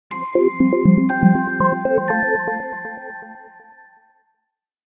If,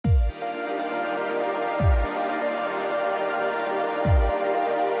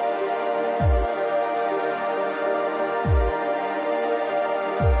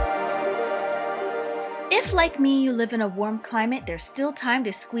 like me, you live in a warm climate, there's still time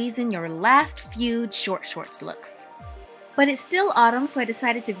to squeeze in your last few short shorts looks. But it's still autumn, so I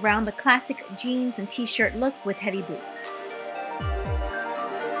decided to ground the classic jeans and t-shirt look with heavy boots.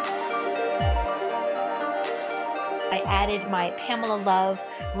 I added my Pamela Love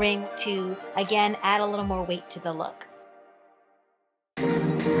ring to, again, add a little more weight to the look.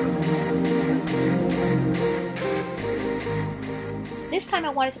 This time I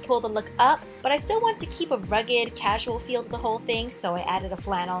wanted to pull the look up, but I still wanted to keep a rugged, casual feel to the whole thing, so I added a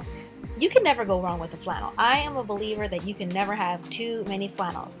flannel. You can never go wrong with a flannel. I am a believer that you can never have too many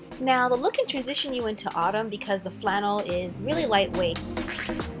flannels. Now, the look can transition you into autumn because the flannel is really lightweight.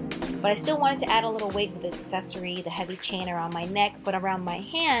 But I still wanted to add a little weight with the accessory, the heavy chain around my neck, but around my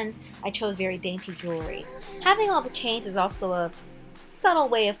hands, I chose very dainty jewelry. Having all the chains is also a subtle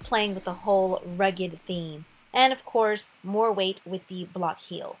way of playing with the whole rugged theme. And of course, more weight with the block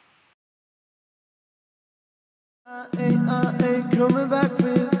heel. I ain't coming back for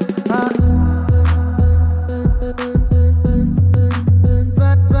you.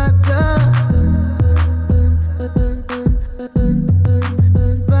 Back down.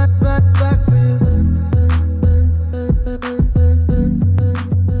 Back for you.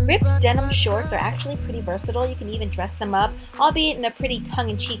 Ripped denim shorts are actually pretty versatile. You can even dress them up, albeit in a pretty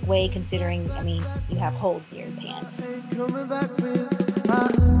tongue-in-cheek way considering, you have holes in your pants.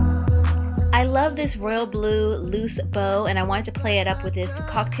 I love this royal blue loose bow, and I wanted to play it up with this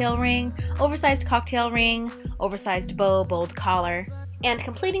cocktail ring, oversized bow, bold collar, and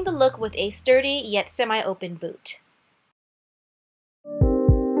completing the look with a sturdy yet semi-open boot.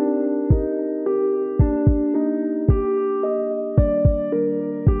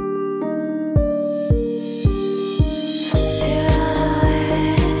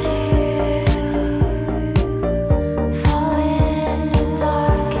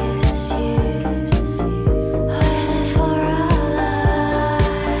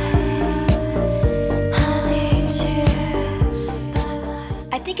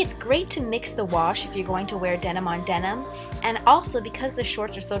 It's great to mix the wash if you're going to wear denim on denim, and also because the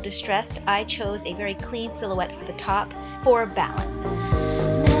shorts are so distressed, I chose a very clean silhouette for the top for balance.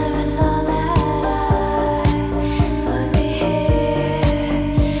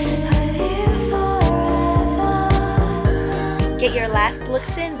 Get your last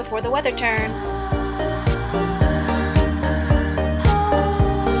looks in before the weather turns.